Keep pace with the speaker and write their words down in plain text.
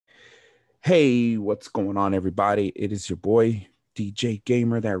Hey, what's going on, everybody? It is your boy, DJ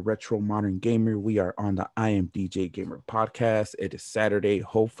Gamer, that retro modern gamer. We are on the IAmDJGamer Podcast. It is Saturday.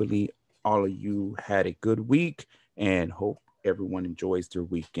 Hopefully, all of you had a good week and hope everyone enjoys their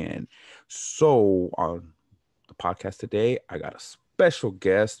weekend. So, on the podcast today, I got a special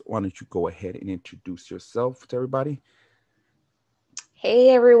guest. Why don't you go ahead and introduce yourself to everybody?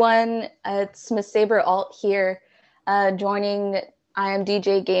 Hey everyone, it's Miss Saber Alt here, joining I am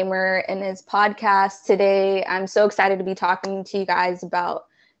DJ Gamer in his podcast today. I'm so excited to be talking to you guys about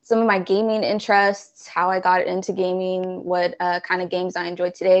some of my gaming interests, how I got into gaming, what kind of games I enjoy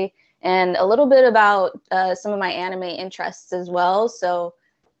today, and a little bit about some of my anime interests as well. So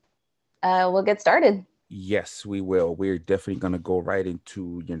we'll get started. Yes, we will. We're definitely going to go right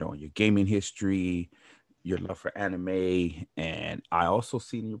into, your gaming history, your love for anime, and I also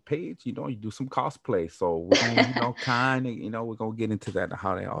see in your page, you do some cosplay. So we're gonna, kind of, we're gonna get into that and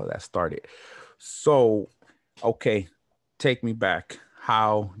how all that started. So, okay, take me back.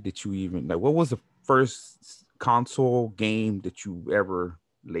 How did you even like? What was the first console game that you ever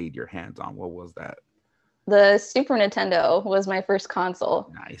laid your hands on? What was that? The Super Nintendo was my first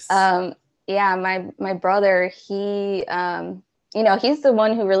console. Nice. Um, yeah, my brother, he's the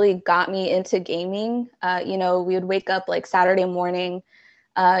one who really got me into gaming. We would wake up like Saturday morning,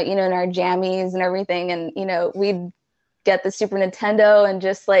 in our jammies and everything, and we'd get the Super Nintendo and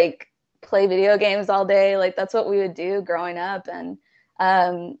just like play video games all day. Like that's what we would do growing up. And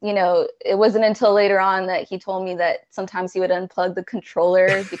it wasn't until later on that he told me that sometimes he would unplug the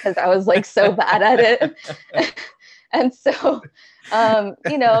controller because I was like so bad at it. And so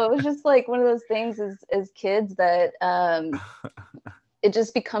it was just like one of those things as kids that it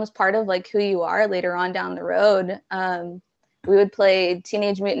just becomes part of like who you are later on down the road. We would play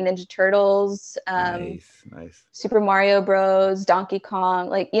Teenage Mutant Ninja Turtles, Nice, nice. Super Mario Bros, Donkey Kong.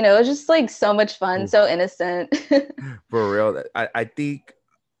 Like, it was just like so much fun, Oof. so innocent. For real, I think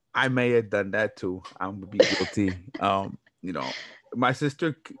I may have done that too. I'm gonna be guilty. My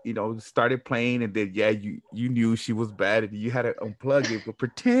sister, started playing, and then yeah, you knew she was bad, and you had to unplug it, but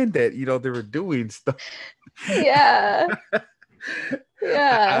pretend that they were doing stuff. Yeah.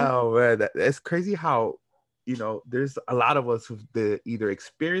 Yeah. Oh man, that's crazy. How there's a lot of us who've either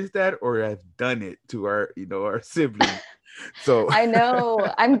experienced that or have done it to our siblings. So I know.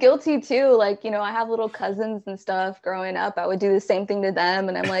 I'm guilty too. Like, I have little cousins and stuff growing up. I would do the same thing to them,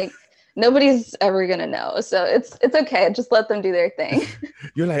 and I'm like, nobody's ever gonna know. So it's okay. Just let them do their thing.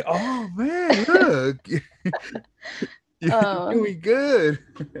 you're like, oh man, look, you're Oh, doing good.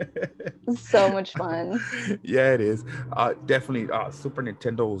 so much fun. Yeah, it is. Definitely. Super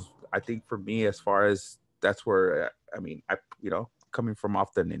Nintendo's. I think for me, as far as that's where I mean, coming from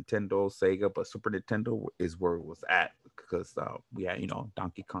off the Nintendo, Sega, but Super Nintendo is where it was at because we had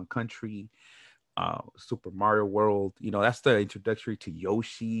Donkey Kong Country, Super Mario World. That's the introductory to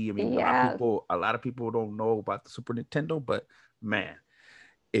Yoshi. I mean, Yeah. a lot of people don't know about the Super Nintendo, but man,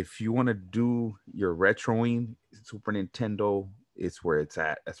 if you want to do your retroing, Super Nintendo is where it's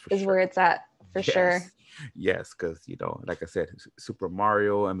at. That's for Is sure. where it's at for sure. Yes, yes, because like I said, Super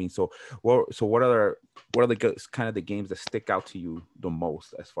Mario. I mean, what are the kind of the games that stick out to you the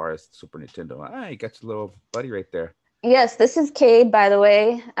most as far as Super Nintendo? You got your little buddy right there. Yes, this is Cade, by the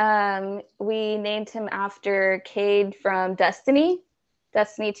way. We named him after Cade from Destiny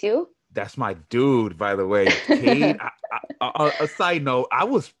 2. That's my dude, by the way, Cade. A side note, I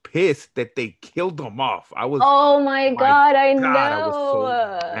was pissed that they killed him off. Oh my My God, I God, I was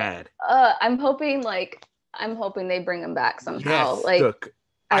know. so mad. I'm hoping they bring him back somehow. Yes, Like, look,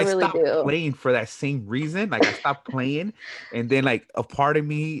 I I really stopped do. playing for that same reason. Like I stopped playing, and then like a part of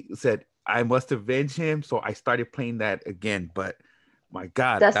me said I must avenge him, so I started playing that again. But my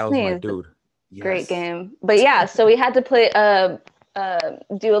God, that was Destiny my is a dude. great Yes, game. But yeah, so we had to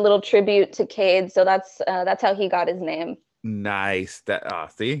do a little tribute to Cade, so that's how he got his name. nice. That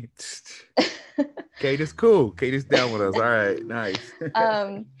see, Kate is cool. Kate is down with us. All right, nice.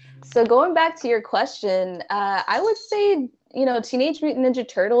 Um, so going back to your question, I would say, Teenage Mutant Ninja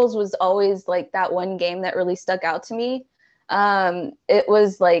Turtles was always like that one game that really stuck out to me. It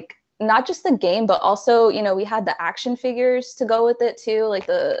was like not just the game, but also, we had the action figures to go with it too, like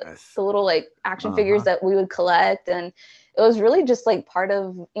the Yes. the little like action Uh figures huh. that we would collect, and it was really just like part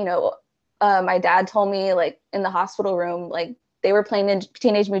of, my dad told me like in the hospital room, like they were playing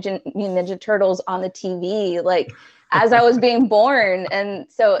Teenage Mutant Ninja Turtles on the TV, like as I was being born. And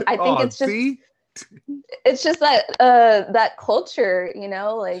so I think Oh, it's just see, it's just that culture,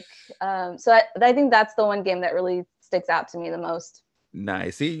 like so I think that's the one game that really sticks out to me the most.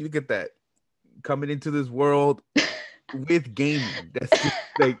 nice. See, you get that coming into this world. with gaming. That's just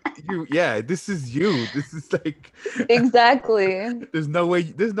like you. Yeah, this is you. This is like Exactly. there's no way.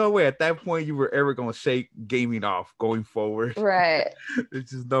 There's no way at that point you were ever gonna shake gaming off going forward. Right. There's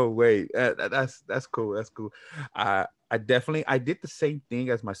just no way. That's cool. That's cool. I definitely I did the same thing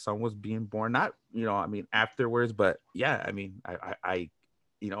as my son was being born. Not I mean afterwards, but yeah, I mean I I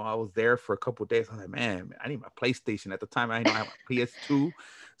was there for a couple of days. I was like, man, I need my PlayStation. At the time, I have my PS2,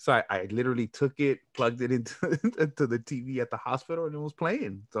 so I literally took it, plugged it into into the TV at the hospital, and it was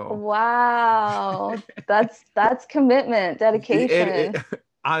playing. So Wow. That's commitment, dedication.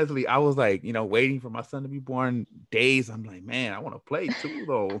 honestly, I was like, waiting for my son to be born days. I'm like, man, I want to play too,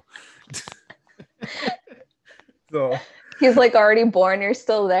 though. So He's like already born, you're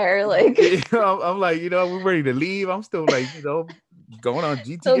still there, like I'm like, we're ready to leave. I'm still like, going on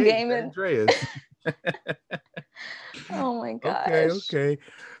still GTA San gaming. Andreas. Oh my Okay, gosh. okay.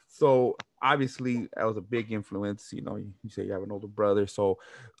 So obviously that was a big influence. You say you have an older brother. So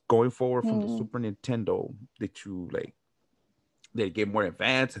going forward from the Hmm. Super Nintendo, did it get more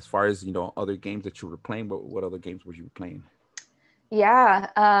advanced as far as other games that you were playing? But what other games were you playing? Yeah.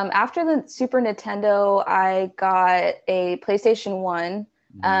 After the Super Nintendo, I got a PlayStation 1.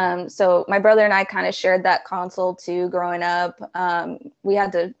 Mhm. So my brother and I kind of shared that console too growing up. We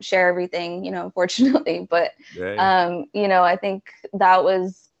had to share everything, unfortunately. But, Yeah. I think that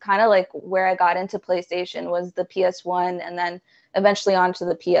was kind of like where I got into PlayStation was the PS1 and then eventually onto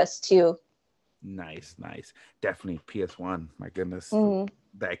the PS2. Nice, nice. Definitely PS1. My goodness. Mm-hmm.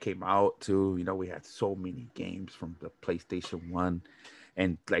 That came out too. We had so many games from the PlayStation 1.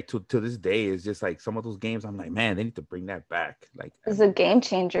 And like to this day, it's just like some of those games, I'm like, man, they need to bring that back. Like, I Is a mean, game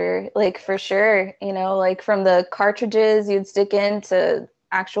changer, like for sure. Like from the cartridges you'd stick into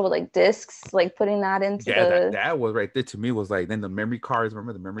actual like discs, like putting that into yeah, that was right there to me was like then the memory cards.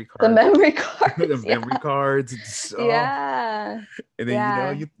 Remember the memory the cards? memory The cards. memory Yeah. cards. It's, oh, Yeah. and then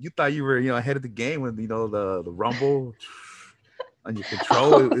Yeah. you thought you were ahead of the game when the rumble on your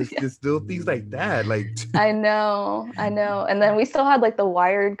control. Oh, It's yeah. just little things like that. Like I know. I know. And then we still had like the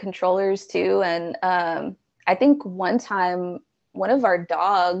wired controllers too. And I think one time one of our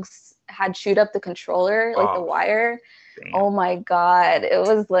dogs had chewed up the controller, like the oh wire. damn. Oh my God. It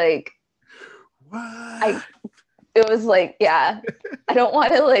was like What? I it was like, yeah, I don't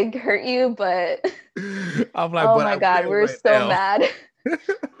want to like hurt you, but I'm like, oh but my I God, will we're right so now. mad.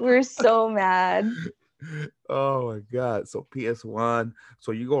 We're so mad. Oh my god. So PS1.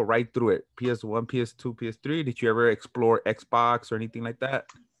 So you go right through it. PS1, PS2, PS3. Did you ever explore Xbox or anything like that?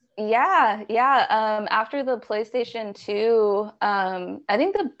 Yeah, yeah. After the PlayStation 2, I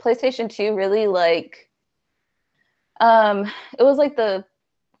think the PlayStation 2 really like it was like the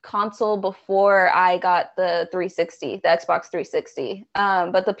console before I got the 360, the Xbox 360.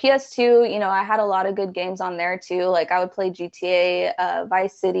 But the PS2, I had a lot of good games on there too. Like I would play GTA,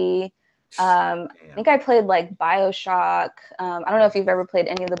 Vice City. I think Damn. I played like BioShock. I don't know if you've ever played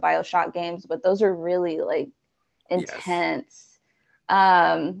any of the BioShock games, but those are really like Yes. intense.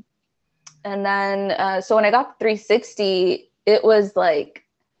 Um, and then, so when I got the 360, it was like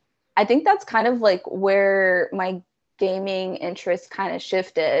I think that's kind of like where my gaming interest kind of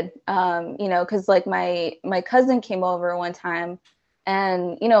shifted. Because like my cousin came over one time,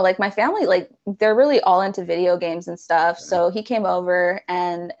 and like my family, like they're really all into video games and stuff. Okay. So he came over,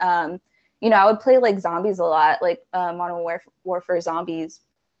 and I would play like zombies a lot, like Warfare zombies.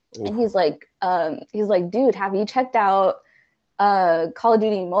 And Oh, he's like, dude, have you checked out Call of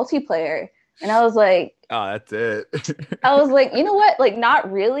Duty multiplayer? And that's it. I was like, you know what? Like,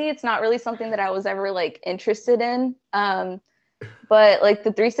 not really. It's not really something that I was ever like interested in. But like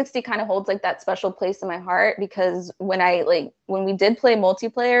the 360 kind of holds like that special place in my heart because when we did play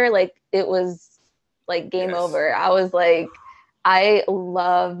multiplayer, like it was like game Yes. over. I was like, I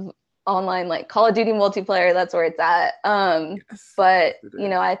love online like Call of Duty multiplayer. That's where it's at. Yes. But Yes, it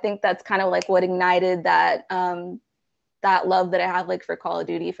is. I think that's kind of like what ignited that love that I have like for Call of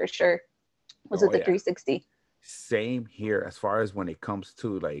Duty for sure was with Oh the yeah. 360. Same here as far as when it comes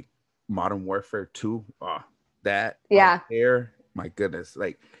to like Modern Warfare 2. That right Yeah. there, my goodness.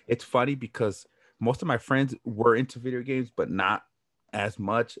 Like it's funny because most of my friends were into video games, but not as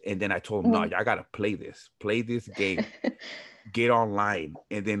much. And then I told them, no, Mhm. y'all gotta play this game, get online.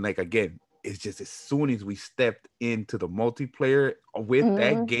 And then like again, it's just as soon as we stepped into the multiplayer with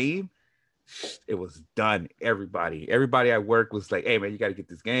that Mhm. game, it was done. Everybody at work was like, hey man, you got to get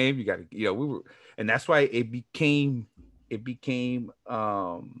this game, you got to, we were, and that's why it became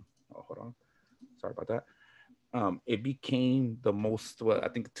oh, hold on, sorry about that. It became the most, well, I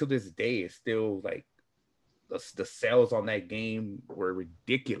think to this day it's still like the sales on that game were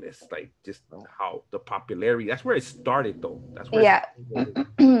ridiculous. Like just how the popularity. That's where it started, though. That's where it Yeah. started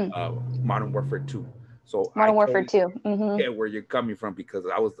with Modern Warfare 2. So I Modern Warfare totally 2. Mm-hmm. get where you're coming from, because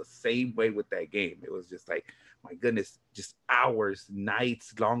I was the same way with that game. It was just like, my goodness, just hours,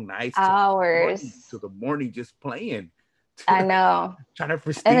 nights, long nights Hours. to the morning just playing. I know. Trying to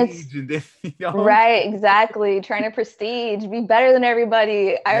And it's prestige, and then right, exactly. Trying to prestige, be better than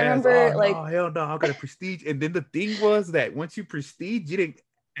everybody. I yes, oh remember no, like hell no, I got a prestige. And then the thing was that once you prestige, you didn't,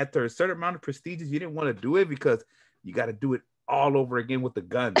 after a certain amount of prestiges, you didn't want to do it, because you got to do it all over again with the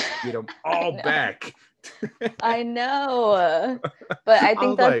guns, get them all back. I know. But I I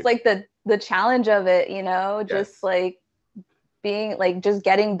think was that's like, like the challenge of it, you know, just yes, like being like just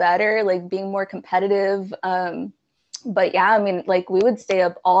getting better, like being more competitive. But yeah, I mean, like we would stay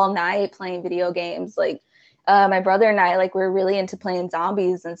up all night playing video games. Like my brother and I, like we were really into playing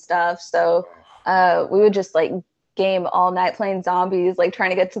zombies and stuff. So we would just like game all night playing zombies, like trying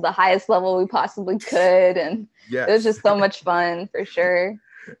to get to the highest level we possibly could. And it was yes. just so much fun for sure.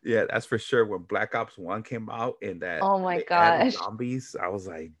 Yeah, that's for sure. When Black Ops 1 came out and that Oh my they added gosh. zombies, I was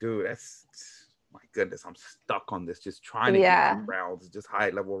like, dude, that's, my goodness, I'm stuck on this, just trying to get to Yeah. rounds, just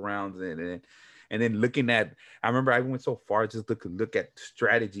high level rounds, and then looking at, I remember I went so far just to look at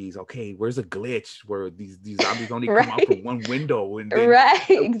strategies. Okay, where's a glitch where these zombies only come out from Right. one window, and then Right.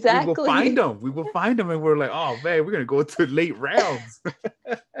 we will find Exactly. them. We will find them, and we're like, oh man, we're gonna go to late rounds.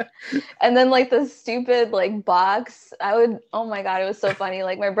 And then like the stupid like box, I would, oh my God, it was so funny.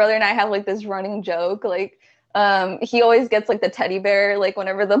 Like my brother and I have like this running joke. Like he always gets like the teddy bear, like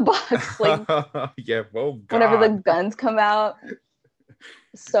whenever the box, like Yeah, oh whenever the God. guns come out.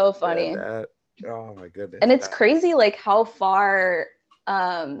 So Yeah, funny. that. Oh my And goodness, it's that. crazy like how far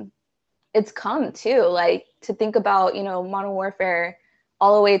um it's come too. Like to think about, you know, Modern Warfare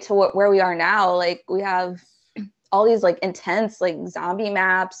all the way to where we are now. Like we have all these like intense like zombie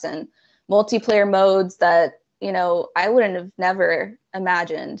maps and multiplayer modes that, you know, I wouldn't have never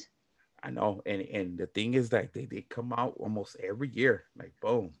imagined. I know, and the thing is that they come out almost every year. Like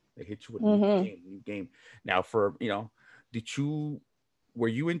boom, they hit you with a new Mm-hmm. game, new game. Now, for did you were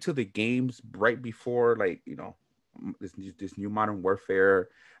you into the games right before, like this new Modern Warfare?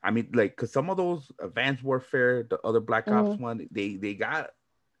 I mean, like, cause some of those Advanced Warfare, the other Black Ops Mm-hmm. one, they got,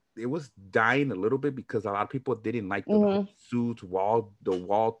 it was dying a little bit because a lot of people didn't like the whole Mm-hmm. suits, the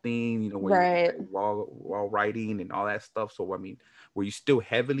wall thing, where you Right. like wall writing and all that stuff. So I mean, were you still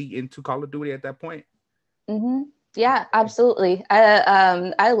heavily into Call of Duty at that point? Mm-hmm. Yeah, Okay. absolutely.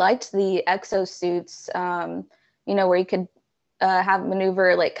 I liked the exo suits, you know, where you could have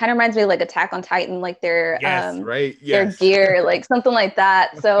maneuver, like kind of reminds me of like Attack on Titan, like Yes, right. their Yes. gear, like something like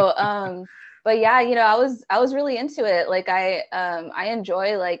that. So but yeah, you know, I was really into it. Like I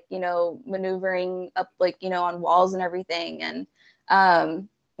enjoy like, you know, maneuvering up like, you know, on walls and everything. And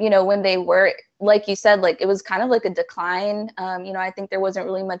you know, when they were, like you said, like it was kind of like a decline. You know, I think there wasn't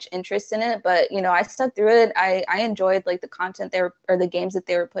really much interest in it, but you know, I stuck through it. I enjoyed like the content they were, or the games that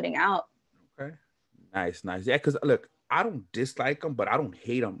they were putting out. Okay. Nice, nice. Yeah, because look, I don't dislike them, but I don't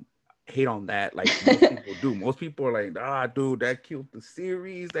hate them. Hate on that like most people do. Most people are like, ah, dude, that killed the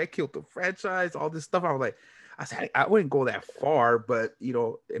series, that killed the franchise, all this stuff. I was like, I said I wouldn't go that far, but I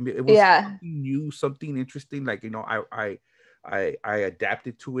mean, it was Yeah. something new, something interesting. Like I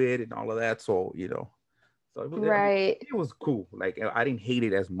adapted to it and all of that. So so Right. it was cool. Like I didn't hate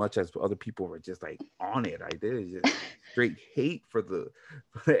it as much as other people were just like on it. I did just straight hate for the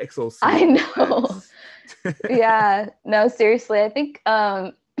exosuit I and all know. that. Yeah. No, seriously. I think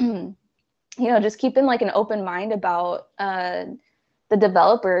you know, just keeping like an open mind about the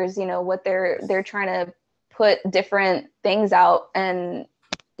developers, you know, what they're Yes. trying to put different things out. And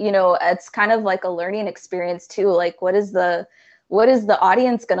you know, it's kind of like a learning experience too. Like what is the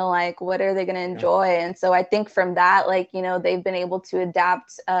audience gonna like? What are they gonna Yeah. enjoy? And so I think from that, like, you know, they've been able to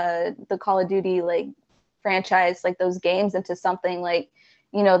adapt the Call of Duty like franchise, like those games, into something like,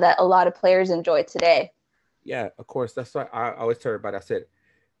 you know, that a lot of players enjoy today. Yeah, of course. That's why I always tell everybody. I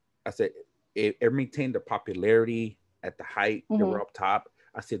said it maintained the popularity at the height. They Mm-hmm. were up top.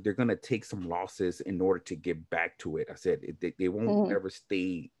 I said they're gonna take some losses in order to get back to it. I said they won't Mm-hmm. never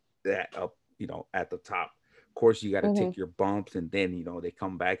stay that up, at the top. Of course, you got to Mm-hmm. take your bumps, and then they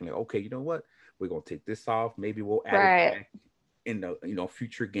come back and like, okay, you know what? We're gonna take this off. Maybe we'll add it Right. back in the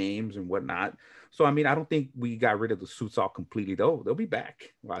future games and whatnot. So I mean, I don't think we got rid of the suits all completely though. They'll be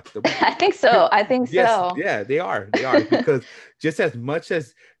back. Watch, they'll be I think so. I think yes, so. yeah, they are. They are because just as much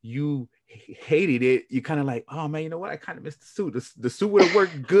as you hated it, you kind of like, oh man, you know what? I kind of missed the suit. The suit would have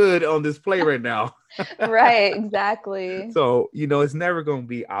worked good on display right now. Right, exactly. So, it's never going to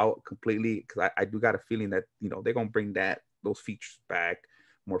be out completely, because I do got a feeling that, they're going to bring those features back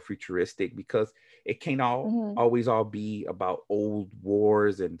more futuristic, because it can't always all be about old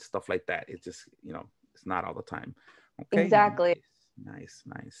wars and stuff like that. It's just, it's not all the time. Okay. Exactly. Nice.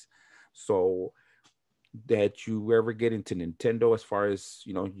 So, that you ever get into Nintendo, as far as,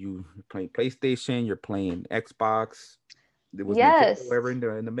 you playing PlayStation, you're playing Xbox? Was Yes. Nintendo ever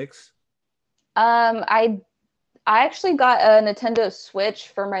in the mix? I actually got a Nintendo Switch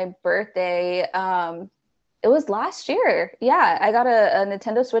for my birthday. It was last year. Yeah, I got a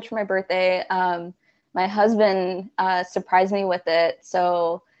Nintendo Switch for my birthday. My husband surprised me with it.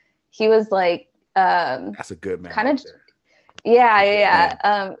 So he was like, that's a good man. Kind of, there.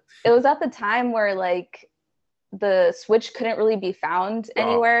 Yeah. It was at the time where like the Switch couldn't really be found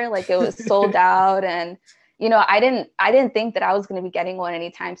anywhere. Like it was sold out, and I didn't think that I was going to be getting one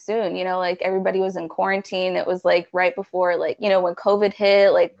anytime soon. Like everybody was in quarantine. It was like right before, like, when COVID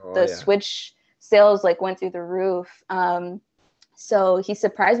hit, like Switch sales like went through the roof. So he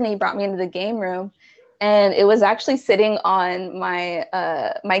surprised me. He brought me into the game room, and it was actually sitting on my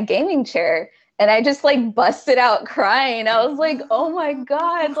my gaming chair. And I just like busted out crying. I was like, oh my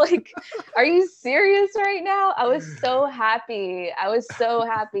God, like, are you serious right now? I was so happy. Because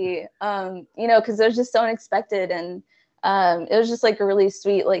it was just so unexpected. And it was just like a really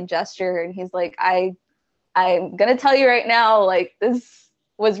sweet like gesture. And he's like, I'm going to tell you right now, like, this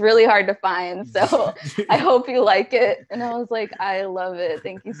was really hard to find. So I hope you like it. And I was like, I love it.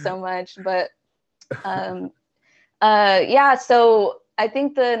 Thank you so much. But yeah, so I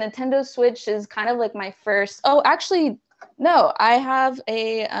think the Nintendo Switch is kind of like my first. Oh, actually, no, I have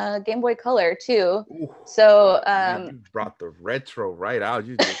a Game Boy Color too. Ooh, so you brought the retro right out.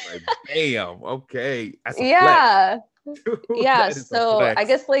 You just like, bam, okay. That's a yeah, flex. yeah. So I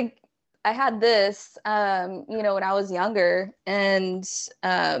guess like I had this, when I was younger, and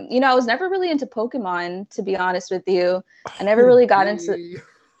I was never really into Pokemon, to be honest with you. I never really got into.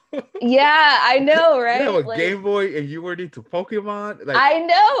 Yeah, I know, right? You have a Game Boy and you weren't into Pokemon? Like, I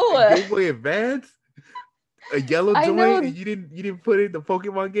know. Game Boy Advance? A yellow joint, and you didn't put the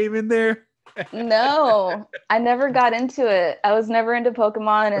Pokemon game in there? No, I never got into it. I was never into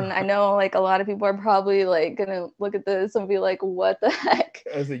Pokemon, and I know like a lot of people are probably like gonna look at this and be like, "What the heck?"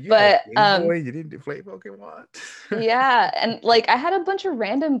 I was like, you had Game Boy, you didn't play Pokemon? Yeah, and like I had a bunch of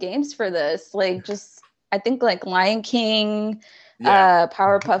random games for this, like just I think like Lion King,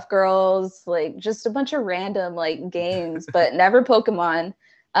 Powerpuff Girls, like just a bunch of random like games, but never Pokemon.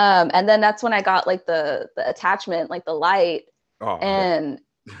 And then that's when I got like the attachment, like the light, and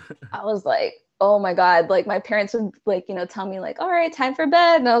I was like, oh my God, like my parents would like, tell me like, all right, time for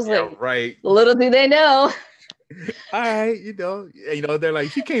bed. And I was like, right. Little do they know. All right, they're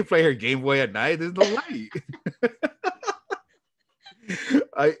like, she can't play her Game Boy at night. There's no light.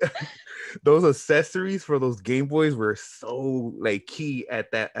 Those accessories for those Game Boys were so like key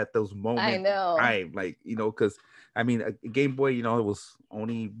at those moments. I know. Like, because I mean, a Game Boy, it was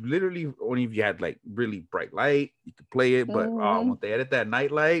literally only if you had like really bright light, you could play it. But once they added that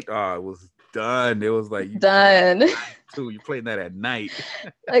night light, it was done. It was like done. Too, you're playing that at night.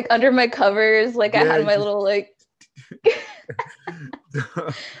 Like under my covers, like I had my little like.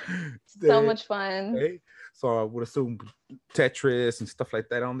 So much fun. Okay. So I would assume Tetris and stuff like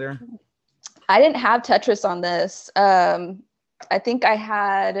that on there. I didn't have Tetris on this. I think I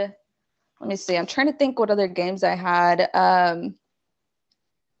had. Let me see. I'm trying to think what other games I had. I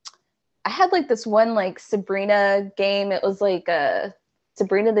had like this one like Sabrina game. It was like a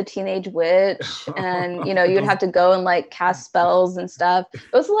Sabrina the Teenage Witch, and you'd have to go and like cast spells and stuff.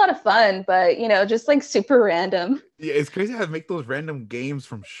 It was a lot of fun, but just like super random. Yeah, it's crazy how to make those random games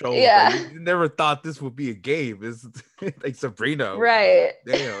from shows. Yeah, like, you never thought this would be a game. It's like Sabrina, right?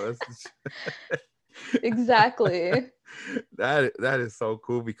 Damn, exactly. That is so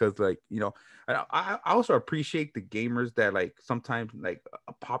cool, because like I also appreciate the gamers that like sometimes like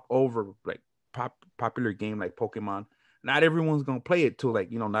a popular game like Pokemon. Not everyone's gonna play it too.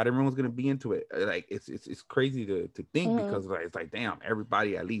 Like not everyone's gonna be into it. Like it's crazy to think, because like, it's like, damn,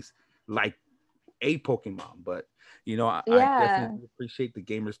 everybody at least like a Pokemon. But I definitely appreciate the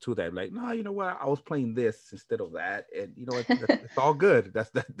gamers too that like, no, you know what, I was playing this instead of that, and it's all good.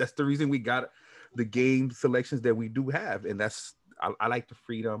 That's the reason we got the game selections that we do have, and I like the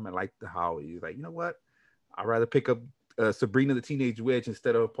freedom. I like how he's like, you know what, I'd rather pick up Sabrina the Teenage Witch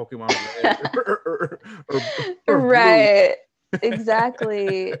instead of Pokemon Red or right.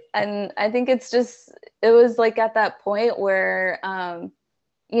 Exactly. And I think it was like at that point where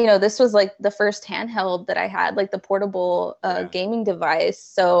this was like the first handheld that I had, like the portable gaming device.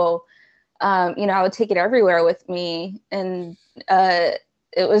 So, I would take it everywhere with me. And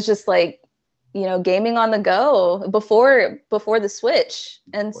it was just like, gaming on the go before the Switch.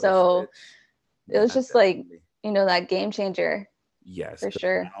 And so it was just definitely. Like, that game changer. Yes, for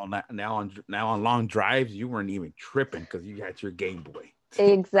sure. Now on long drives, you weren't even tripping because you had your Game Boy.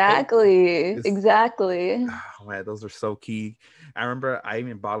 Exactly. Right? Exactly. Oh man, those are so key. I remember I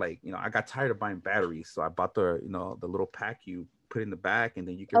even bought I got tired of buying batteries, so I bought the the little pack you put in the back, and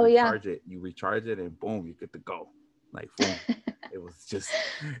then you can recharge it. You recharge it, and boom, you're good to go. Like boom. it was just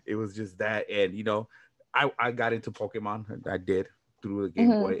that, and I got into Pokemon. I did through the Game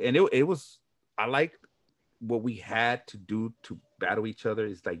Boy, and it was I liked what we had to do to battle each other.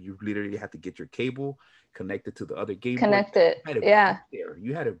 Is like you literally had to get your cable connected to the other Game Boy.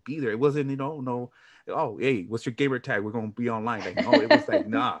 You had to be there. It wasn't no, oh hey, what's your gamer tag? We're gonna be online. Like no, it was like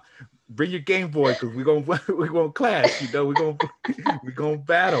nah, bring your Game Boy because we're gonna clash. We're gonna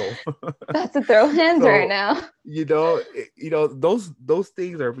battle. That's to throw hands right now. Those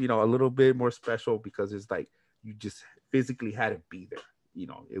things are a little bit more special because it's like you just physically had to be there.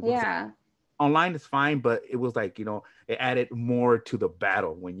 It was online is fine, but it was like it added more to the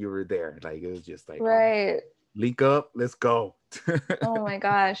battle when you were there. Like it was just like right. Link up, let's go. Oh my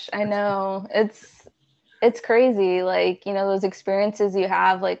gosh, I know. It's crazy, like those experiences you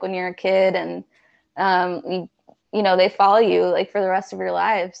have like when you're a kid, and they follow you like for the rest of your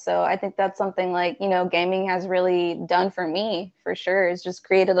life. So I think that's something like gaming has really done for me, for sure. It's just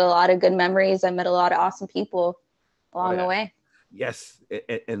created a lot of good memories. I met a lot of awesome people along the way. Yes,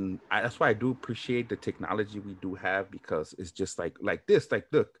 and that's why I do appreciate the technology we do have, because it's just like this. Like,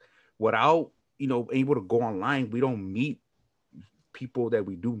 look, without able to go online, we don't meet people that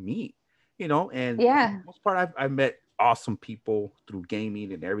we do meet. And for the most part, I've met awesome people through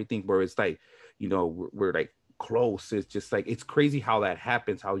gaming and everything. Where it's like, we're like close. It's just like it's crazy how that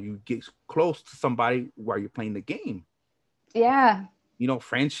happens. How you get close to somebody while you're playing the game. Yeah.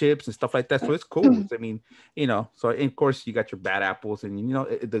 Friendships and stuff like that. So it's cool. I mean, so and of course you got your bad apples, and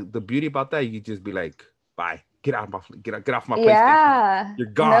the beauty about that, you just be like, bye, get off my PlayStation. You're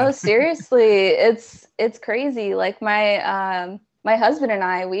gone. No, seriously, it's crazy. Like my husband and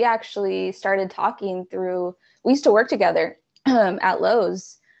I, we actually started talking through. We used to work together at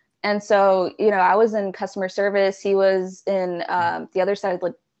Lowe's, and so I was in customer service. He was in the other side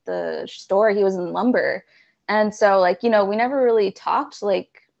of the store. He was in lumber. And so we never really talked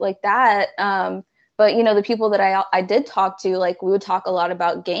like that. But, the people that I did talk to, like we would talk a lot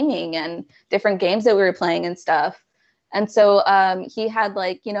about gaming and different games that we were playing and stuff. And so he had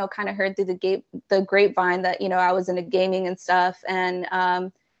kind of heard through the grapevine that, I was into gaming and stuff. And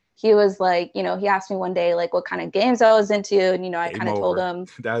he was like, he asked me one day, like what kind of games I was into. And, I kind of told him.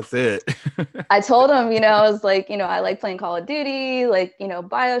 That's it. I told him, I was like, I like playing Call of Duty, like,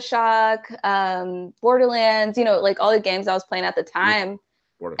 BioShock, Borderlands, like all the games I was playing at the time.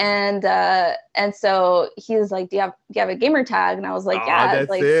 And so he was like, do you have a gamer tag? And I was like, yeah,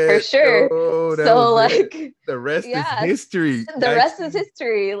 like for sure. Oh, so like the rest is history. The rest is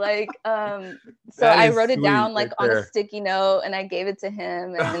history. Like, so I wrote it down like on a sticky note, and I gave it to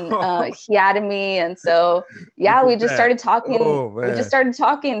him, and he added me. And so, we just started talking. We just started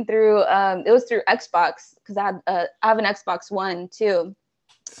talking through, it was through Xbox, because I have an Xbox One too.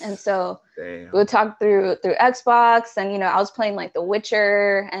 And so we would talk through Xbox, and I was playing like The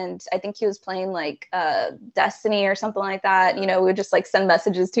Witcher, and I think he was playing like Destiny or something like that. We would just like send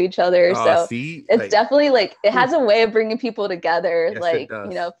messages to each other. So it's definitely like it has a way of bringing people together. Yes,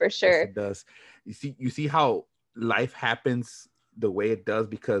 for sure. Yes, it does. You see how life happens the way it does,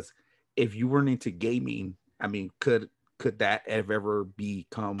 because if you weren't into gaming, I mean, could that ever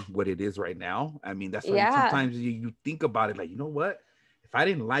become what it is right now? I mean, that's why sometimes you think about it, like, you know what? If I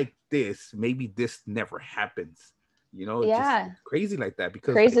didn't like this, maybe this never happens. It's just crazy like that,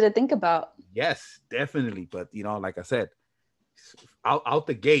 because crazy to think about. Yes, definitely. But like I said, out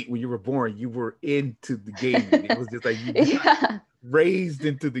the gate when you were born, you were into the gaming. It was just like you raised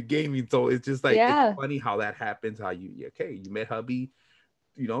into the gaming. So it's just like it's funny how that happens. How you met hubby,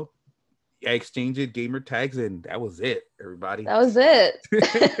 exchanged gamer tags, and that was it. Everybody, that was it.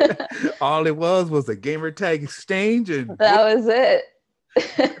 All it was a gamer tag exchange, and that was it.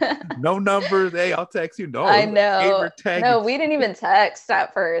 No numbers. Hey, I'll text you. No, I know. No, we didn't even text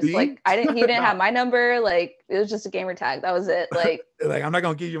at first. See? Like he didn't have my number. Like it was just a gamer tag. That was it. Like I'm not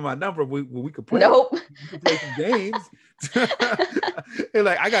gonna give you my number. We could play. Nope. We could play some games. And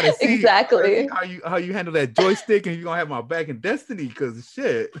I gotta see exactly how you handle that joystick, and you're gonna have my back in Destiny, because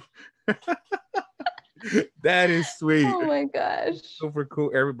shit. That is sweet. Oh my gosh. Super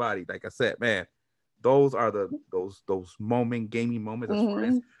cool. Everybody, like I said, man, those are those gaming moments as far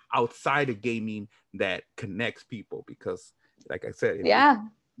as Hmm. outside of gaming that connects people. Because, like I said, if Yeah.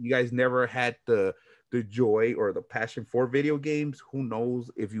 you guys never had the joy or the passion for video games, who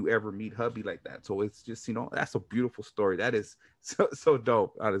knows if you ever meet hubby like that. So it's just, that's a beautiful story. That is so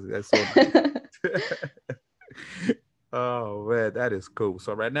dope. Honestly, that's so nice. Oh man, that is cool.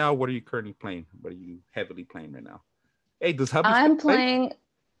 So right now, what are you currently playing? What are you heavily playing right now? Hey, does hubby still I'm play? playing.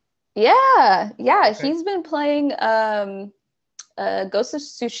 Yeah, yeah. Okay, He's been playing Ghost of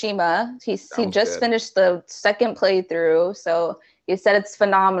Tsushima. He sounds just good. finished the second playthrough, so he said it's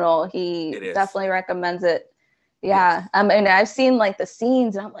phenomenal. He It is. definitely recommends it. Yes. Yeah. And I've seen like the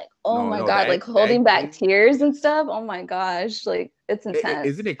scenes and I'm like, oh No, my no, God, like that holding back game. tears and Yes. stuff. Oh my gosh, like it's Isn't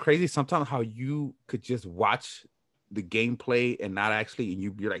intense. it crazy sometimes how you could just watch the gameplay and not actually, and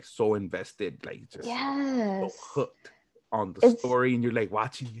you're like so invested, like just so Yes. hooked on the It's story, and you're like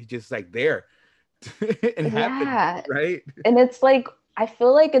watching, you're just like there. It happened, Yeah. right? And it's like I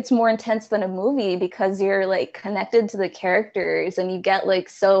feel like it's more intense than a movie because you're like connected to the characters and you get like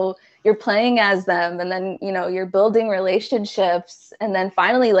so you're playing as them and then you're building relationships and then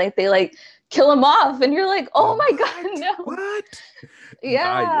finally like they like kill them off and you're like, "Oh my God, What? no." What? Nah,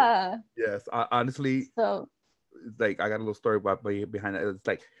 yeah. Yeah. Yes. Honestly, So, like I got a little story about behind it. It's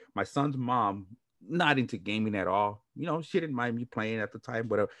like my son's mom, not into gaming at all. She didn't mind me playing at the time,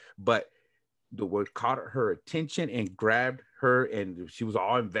 whatever. But the what caught her attention and grabbed her, and she was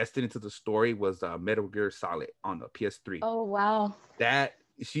all invested into the story was Metal Gear Solid on the PS3. oh wow. That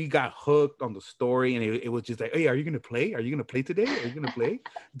she got hooked on the story, and it was just like, hey, are you gonna play? Are you gonna play today? Are you gonna play?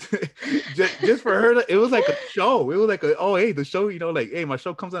 just for her, it was like a show. It was like oh hey, the show, like, hey, my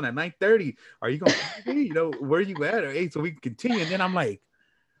show comes on at 9:30. Are you gonna play today? Where you at? Or, hey, so we can continue. And then I'm like,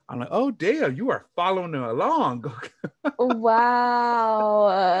 oh damn, you are following them along.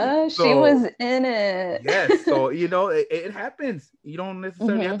 Wow. She So was in it. yes, so it happens. You don't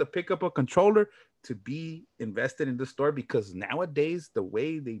necessarily have Hmm. to pick up a controller to be invested in the story, because nowadays the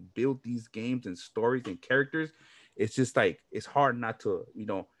way they build these games and stories and characters, it's just like it's hard not to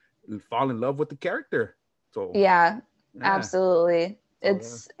fall in love with the character. So Yeah, yeah, absolutely. so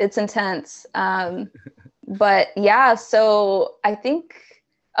yeah, It's intense. But yeah, so I think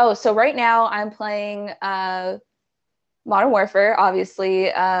so right now I'm playing Modern Warfare,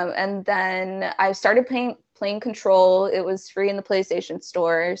 obviously. And then I started playing Control. It was free in the PlayStation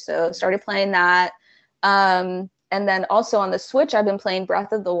Store, so started playing that. And then also on the Switch, I've been playing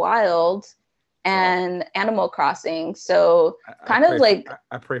Breath of the Wild well, and Animal Crossing. So I kind of pray for like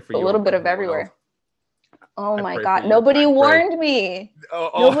I pray for a you on little bit Breath of of the Wild. everywhere. Oh I my pray for God. you. Nobody I pray. warned me.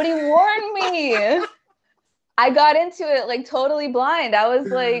 Oh, Nobody warned me. I got into it like totally blind. I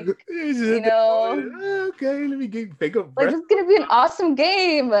was like, It's you just, know, okay, let me take a like breath. this is gonna be an awesome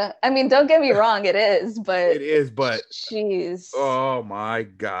game. I mean, don't get me wrong, it is, It but is, but jeez. oh my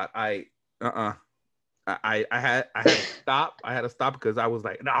god, uh-uh. I had to stop. I had to stop because I was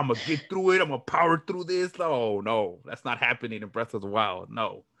like, no, I'm gonna get through it. I'm gonna power through this. Oh no, that's not happening in Breath of the Wild.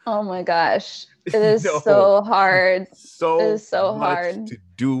 No, Oh my gosh. It is no, so hard. It so is so much hard. to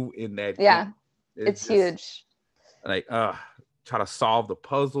do in that game. Yeah, It's it's just huge. like try to solve the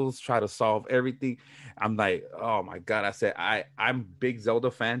puzzles, try to solve everything. I'm like, oh my god. I said I'm big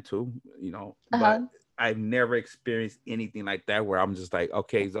Zelda fan too, but Uh-huh. I've never experienced anything like that where I'm just like,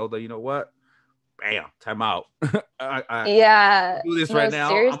 okay, Zelda, you know what? Bam, time out. I Yeah. do this right No, now.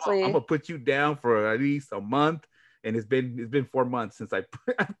 I'm gonna seriously. put you down for at least a month. And it's been 4 months since I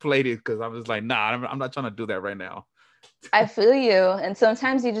played it, because I'm just like, nah, I'm not trying to do that right now. I feel you. And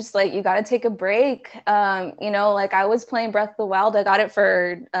sometimes you just like you got to take a break. Like I was playing Breath of the Wild. I got it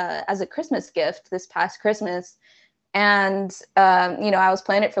for as a Christmas gift this past Christmas. And I was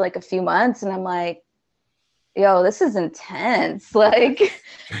playing it for like a few months and I'm like, yo, this is intense. Like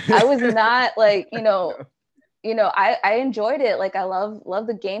I was not like, I enjoyed it. Like I love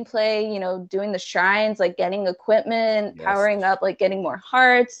the gameplay, doing the shrines, like getting equipment, Yes. powering up, like getting more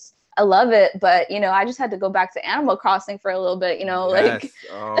hearts. I love it, but I just had to go back to Animal Crossing for a little bit, like Yes.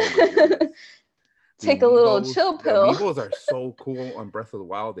 Oh my goodness. The take a little amiibos, chill the pill. amiibos are so cool on Breath of the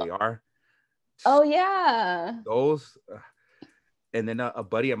Wild. They are Oh yeah. those. And then a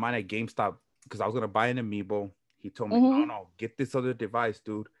buddy of mine at GameStop, because I was gonna buy an amiibo. He told me, "No, Hmm. no, get this other device,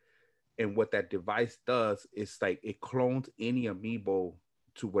 dude." And what that device does is like it clones any amiibo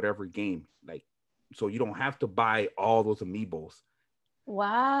to whatever game. Like, so you don't have to buy all those amiibos. Yes.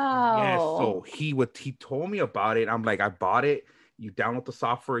 Wow. So he told me about it. I'm like, I bought it. You download the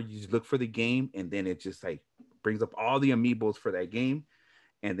software, you just look for the game, and then it just like brings up all the amiibos for that game.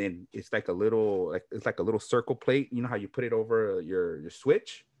 and then it's like a little circle plate. You know how you put it over your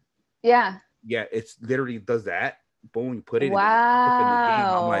Switch? Yeah. Yeah, it's literally does that. Boom, you put it and then flip in the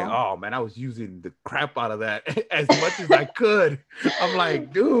game. I'm like, Wow. oh man, I was using the crap out of that as much as I could. I'm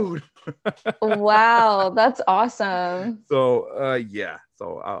like, dude. Wow, that's awesome. So yeah,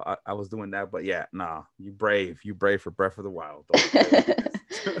 so I was doing that, but yeah, nah, you brave for Breath of the Wild. Don't play like this.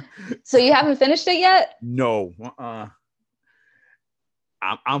 So you haven't finished it yet? No,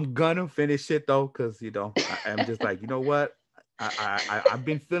 I'm gonna finish it though, because I'm just like, you know what, I've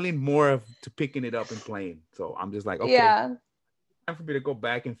been feeling more of to picking it up and playing, so I'm just like, okay, Yeah, time for me to go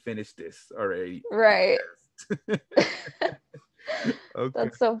back and finish this already. right. Okay.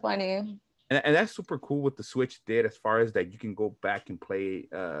 That's so funny. And that's super cool what the Switch did, as far as that you can go back and play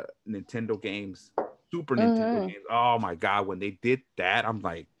Nintendo games, Super Nintendo Mhm. games. Oh my God, when they did that, I'm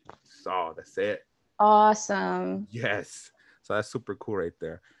like, oh, that's it. Awesome. Yes. So that's super cool right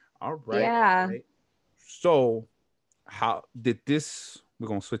there. All right. All Yeah. right. So how did this, we're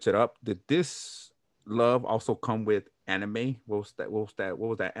gonna switch it up. Did this love also come with anime? What was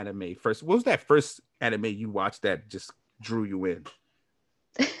that anime first? What was that first anime you watched that just drew you in?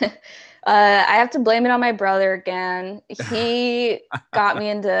 I have to blame it on my brother again. He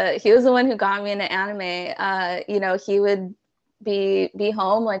was the one who got me into anime. He would be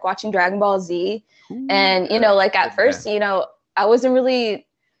home like watching Dragon Ball Z. Ooh, And, yeah. like at Yeah. first, I wasn't really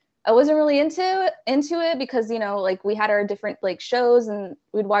into it because, like we had our different like shows and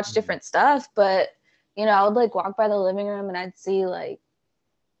we'd watch Mhm. different stuff, but I would like walk by the living room and I'd see like,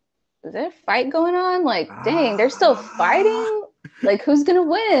 is there a fight going on? Like, dang, they're still Ah. fighting? Like, who's gonna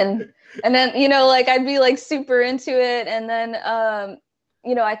win? And then, like I'd be like super into it. And then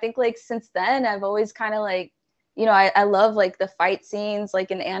I think like since then I've always kind of like, I love like the fight scenes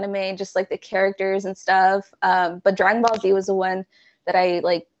like in anime, just like the characters and stuff. But Dragon Ball Z was the one that I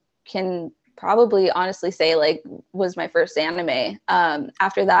like can probably honestly say like was my first anime.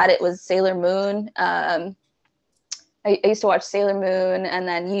 After that it was Sailor Moon. I used to watch Sailor Moon and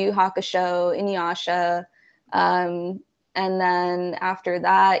then Yu Yu Hakusho, Inuyasha. And then after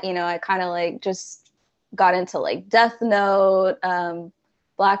that, I kind of like just got into like Death Note,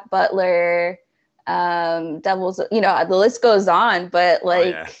 Black Butler, Devil's, the list goes on. But Oh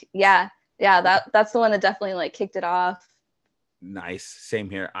yeah. like, yeah, that's the one that definitely like kicked it off. Nice. Same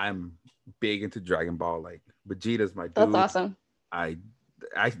here. I'm big into Dragon Ball. Like Vegeta's my That's dude. awesome. I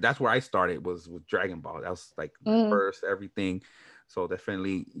that's where I started was with Dragon Ball. That was like my Mm. first everything. So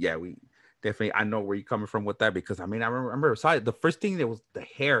definitely, yeah, we definitely I know where you're coming from with that, because I mean I remember saw it, the first thing that was the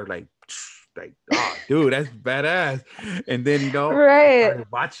hair, like oh dude, that's badass. And then I Right. started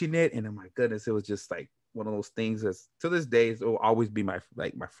watching it, and oh my goodness, it was just like one of those things that's to this day it will always be my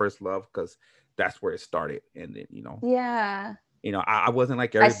first love, because that's where it started. And then Yeah. I wasn't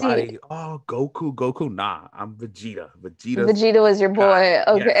like I see. everybody. Oh, Goku. Nah, I'm Vegeta. Vegeta's Vegeta was your God. boy.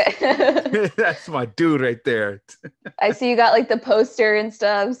 Yes, Okay. that's my dude right there. I see you got like the poster and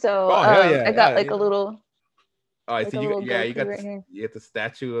stuff. So Oh hell yeah, I got yeah. like a little Oh, I like see a you. little Yeah, you Goku got right here. the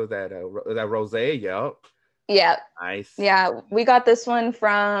statue of that Rose. Yep, Yeah. nice. Yeah, we got this one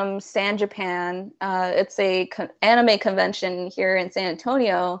from San Japan. It's a anime convention here in San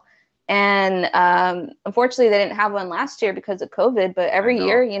Antonio, and unfortunately, they didn't have one last year because of COVID. But I every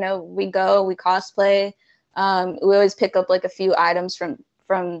year, know. we go, we cosplay. We always pick up like a few items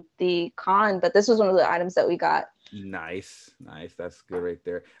from the con, but this was one of the items that we got. Nice. That's good right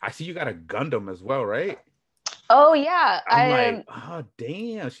there. I see you got a Gundam as well, right? Oh yeah, I'm like, oh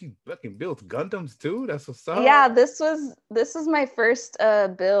damn, she fucking built Gundams too. That's what's up. yeah, this was my first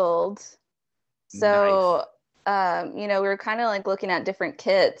build. Nice. So, we were kind of like looking at different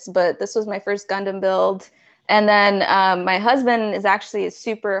kits, but this was my first Gundam build. And then my husband is actually a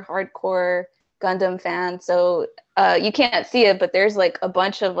super hardcore Gundam fan. So you can't see it, but there's like a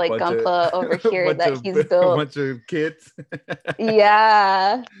bunch of like Bunch of Gunpla over a here bunch that of he's a built. bunch of kids.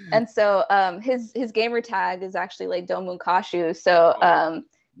 Yeah. And so his gamer tag is actually like Domun Kashu. So Oh,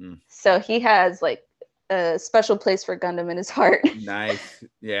 mm, so he has like a special place for Gundam in his heart. nice.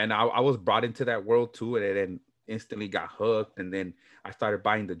 Yeah, and I was brought into that world too, and then instantly got hooked. And then I started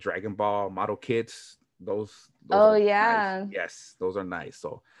buying the Dragon Ball model kits. Those Oh are nice. yeah. Yes, those are nice.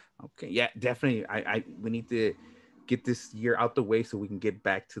 So okay, yeah, definitely. I we need to get this year out the way so we can get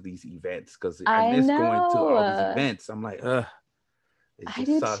back to these events, because I I miss going to all these know. events. I'm like, It I just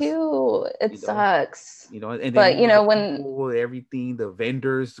do sucks, too. It you know. sucks. And then But the when people, everything, the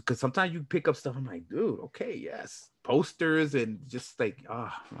vendors, because sometimes you pick up stuff. I'm like, dude, okay, yes, posters, and just like,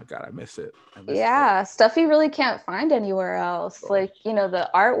 oh my god, I miss it. I miss it so yeah, stuff you really can't find anywhere else. bro. Like, the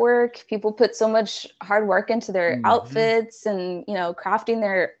artwork, people put so much hard work into their Hmm. outfits and, crafting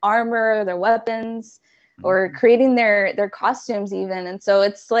their armor, their weapons, or Hmm. creating their costumes even. And so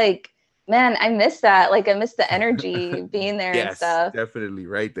it's like, man, I miss that. Like I miss the energy being there and Yes, stuff. definitely,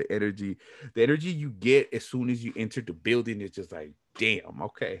 right. The energy you get as soon as you enter the building is just like, damn,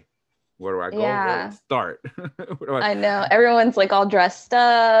 okay, where do I go? Where do I Yeah. start? Where do I? I know everyone's like all dressed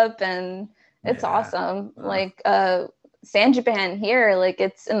up and it's Yeah. awesome. Uh, Like San Japan here, like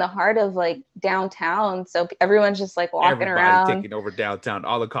it's in the heart of like downtown. So everyone's just like walking Everybody around. taking over downtown.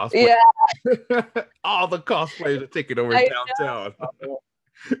 All the cosplayers. Yeah, All the cosplayers are taking over I downtown. know.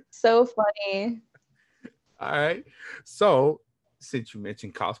 So funny. All right. So since you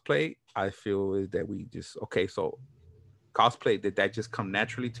mentioned cosplay, I feel that we just okay. So cosplay, did that just come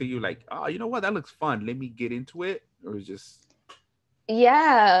naturally to you? Like, oh, you know what? That looks fun. Let me get into it. Or just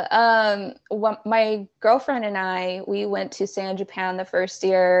Yeah. My girlfriend and I, we went to San Japan the first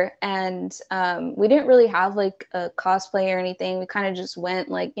year and we didn't really have like a cosplay or anything. We kind of just went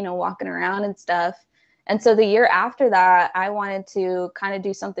like, walking around and stuff. And so the year after that, I wanted to kind of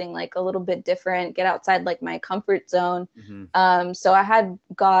do something like a little bit different, get outside like my comfort zone. mm-hmm. So I had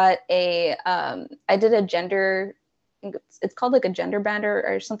got I did a gender, I think it's called like a gender bender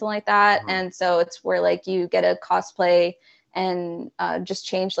or something like that. Uh-huh. And so it's where like you get a cosplay and just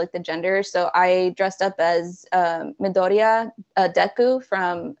change like the gender. So I dressed up as Midoriya Deku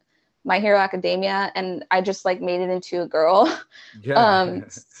from My Hero Academia, and I just like made it into a girl. Yeah.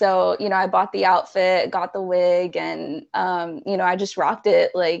 So I bought the outfit, got the wig, and I just rocked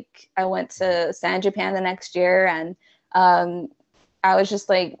it. Like I went to San Japan the next year, and um, I was just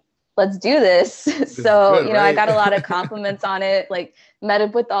like, let's do this. This is So, good, I right? got a lot of compliments on it, like met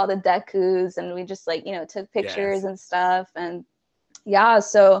up with all the Dekus and we just like, took pictures Yes. and stuff. And yeah,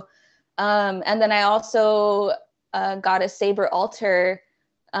 so, and then I also got a Saber Alter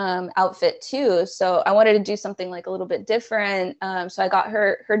outfit too. So I wanted to do something like a little bit different. So I got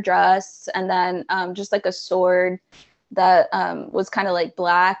her dress and then just like a sword that was kind of like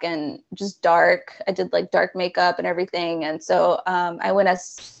black and just dark. I did like dark makeup and everything, and so I went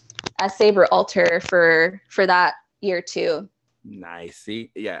as Saber Alter for that year too. Nice.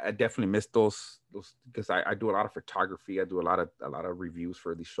 See, yeah, I definitely miss those because I do a lot of photography. I do a lot of reviews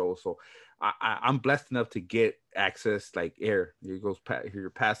for these shows. So I'm blessed enough to get access. Like, here goes here your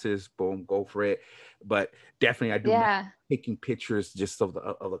passes. Boom, go for it. But definitely, I do miss Yeah, taking pictures just of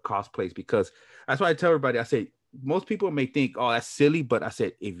the cosplays because that's why I tell everybody. I say most people may think, oh, that's silly, but I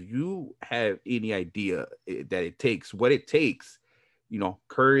said if you have any idea that it takes what it takes,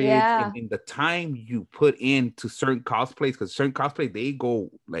 courage and, yeah, the time you put into certain cosplays, because certain cosplay they go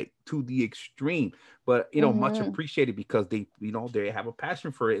like to the extreme, but much mm-hmm. appreciated because they have a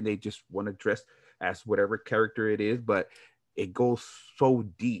passion for it and they just want to dress as whatever character it is, but it goes so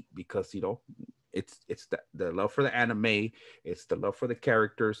deep because it's the love for the anime, it's the love for the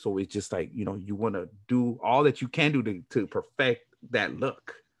character, so it's just like you want to do all that you can do to perfect that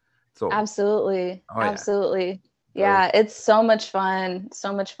look. So, Absolutely, oh yeah, absolutely. very. Yeah, it's so much fun,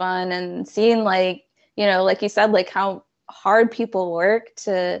 and seeing like like you said, like how hard people work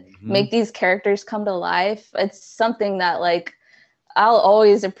to Mhm. make these characters come to life. It's something that like I'll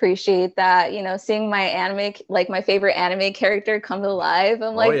always appreciate that, seeing my anime, like my favorite anime character come to life.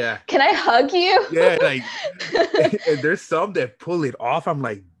 I'm Oh like, yeah. can I hug you? Yeah, like and there's some that pull it off. I'm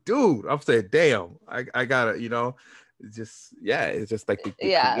like, dude, I'm saying, damn, I gotta, it's just yeah, it's just like the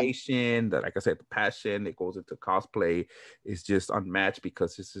Yeah, creation, that like I said, the passion that goes into cosplay is just unmatched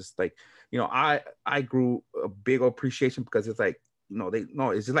because it's just like, I grew a big appreciation because it's like, they no,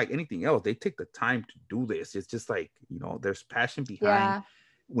 it's just like anything else. They take the time to do this. It's just like, there's passion behind yeah,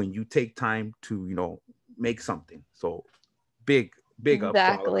 when you take time to, make something. So big ups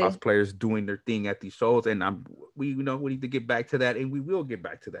to all the exactly. cosplayers doing their thing at these shows, and we need to get back to that, and we will get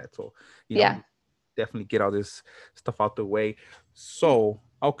back to that. So Yeah. definitely get all this stuff out the way. So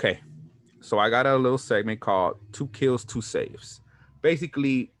okay, so I got a little segment called Two Kills, Two Saves.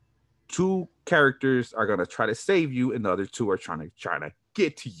 Basically, two characters are gonna try to save you, and the other two are trying to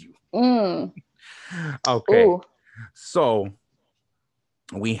get to you. Mm. Okay, Ooh. so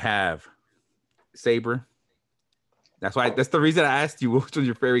we have Saber. That's the reason I asked you which was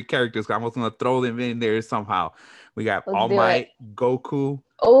your favorite characters. 'Cause I was gonna throw them in there somehow. We got Let's All do it. Might, Goku,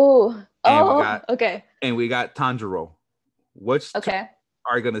 Oh. and Oh. Okay. we got Tanjiro. Which two Okay.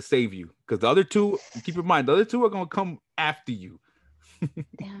 are gonna save you? Because the other two, keep in mind, the other two are gonna come after you.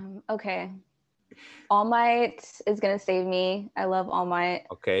 Damn. Okay. All Might is gonna save me. I love All Might.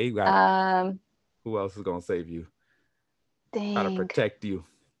 Okay, you got Um, who else is gonna save you? How to dang. protect you?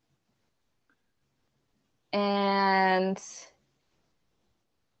 And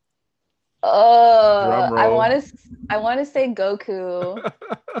Drum I roll. want to say Goku.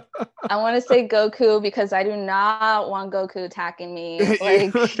 I want to say Goku because I do not want Goku attacking me. you,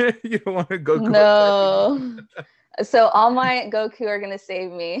 Like, you don't want to Goku attacking you. no. So All Might, Goku are gonna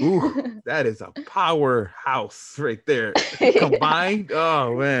save me. Ooh, that is a powerhouse right there. Yeah. Combined.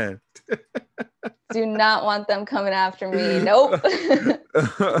 Oh man. Do not want them coming after me. Nope.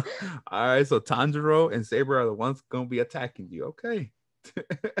 All right, so Tanjiro and Saber are the ones gonna be attacking you. Okay.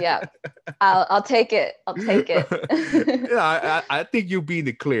 Yeah. I'll take it. I'll take it. Yeah, I think you'll be in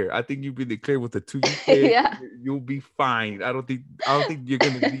the clear. I think you'll be in the clear with the two you pick. Yeah. You'll be fine. I don't think you're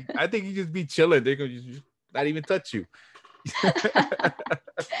gonna be. I think you just be chilling. They're gonna just not even touch you.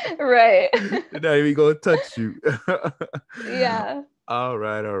 Right. They're not even gonna touch you. Yeah. All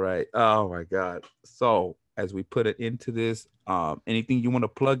right, all right. Oh my God. So as we put it into this, anything you want to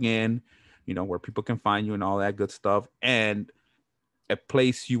plug in, where people can find you and all that good stuff, and a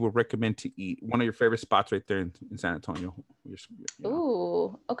place you would recommend to eat. One of your favorite spots right there in San Antonio.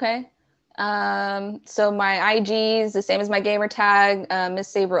 Ooh, okay. So my IG is the same as my gamer tag, Miss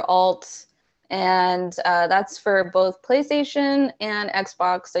Saber Alt, and that's for both PlayStation and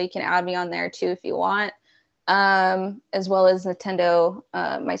Xbox. So you can add me on there too if you want. As well as Nintendo.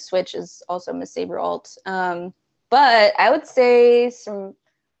 My Switch is also Miss Saber Alt. But I would say some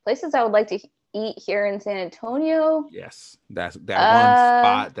places I would like to eat here in San Antonio. Yes, that's that one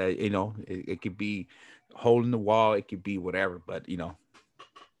spot that it could be hole in the wall, it could be whatever, but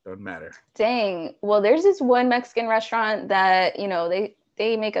doesn't matter. Dang. Well, there's this one Mexican restaurant that,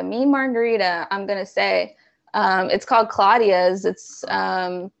 they make a mean margarita, I'm gonna say. It's called Claudia's. It's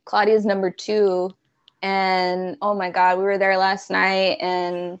Claudia's number 2. And oh my God, we were there last night,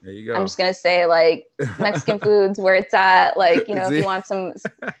 and There you go. I'm just gonna say, like, Mexican food's where it's at. Like, if you want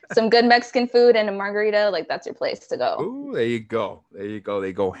some good Mexican food and a margarita, like, that's your place to go. Ooh, there you go. There you go.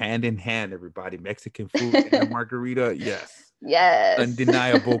 They go hand in hand, everybody. Mexican food and a margarita. Yes. Yes.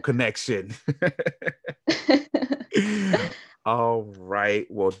 Undeniable connection. All right.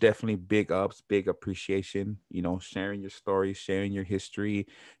 Well, definitely big ups, big appreciation, sharing your stories, sharing your history,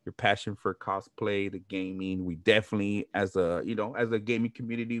 your passion for cosplay, the gaming. We definitely, as a gaming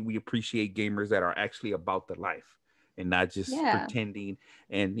community, we appreciate gamers that are actually about the life and not just pretending.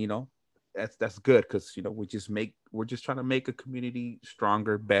 And, that's good because, we're just trying to make a community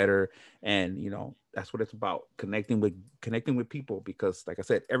stronger, better. And, that's what it's about, connecting with people, because like I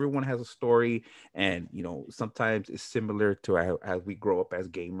said, everyone has a story, and sometimes it's similar to as we grow up as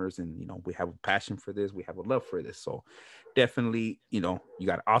gamers, and we have a passion for this, we have a love for this. So definitely, you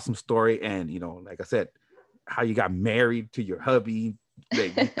got an awesome story, and like I said, how you got married to your hubby,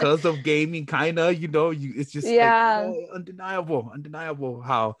 like, because of gaming, kind of, it's just like, undeniable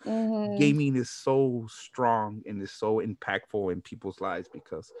how gaming is so strong and is so impactful in people's lives,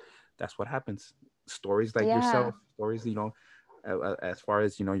 because that's what happens. Stories like yourself, stories, as far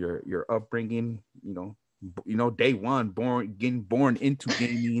as your upbringing, day one, getting born into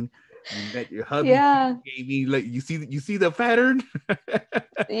gaming, you met your hubby gaming, like you see the pattern.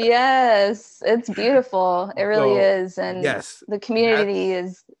 Yes, it's beautiful. It really is. And yes, the community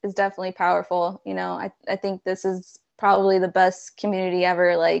is definitely powerful. I think this is probably the best community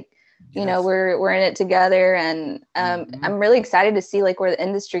ever. Like, we're in it together, and I'm really excited to see, like, where the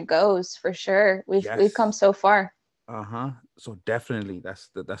industry goes. For sure, we've come so far. So definitely, that's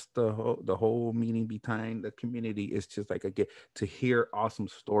the whole meaning behind the community, is just like, I get to hear awesome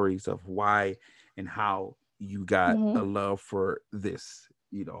stories of why and how you got a love for this,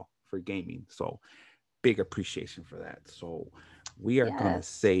 for gaming. So big appreciation for that. So we are gonna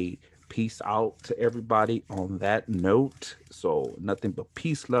say peace out to everybody on that note. So nothing but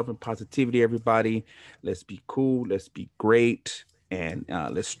peace, love, and positivity, everybody. Let's be cool, let's be great, and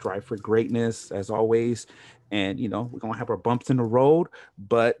let's strive for greatness as always. And we're gonna have our bumps in the road,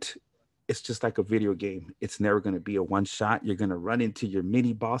 but it's just like a video game. It's never going to be a one shot. You're going to run into your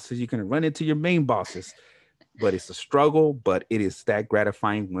mini bosses, you're going to run into your main bosses, but it's a struggle, but it is that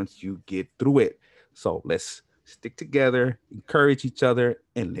gratifying once you get through it. So let's stick together, encourage each other,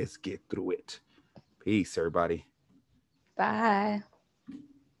 and let's get through it. Peace, everybody. Bye.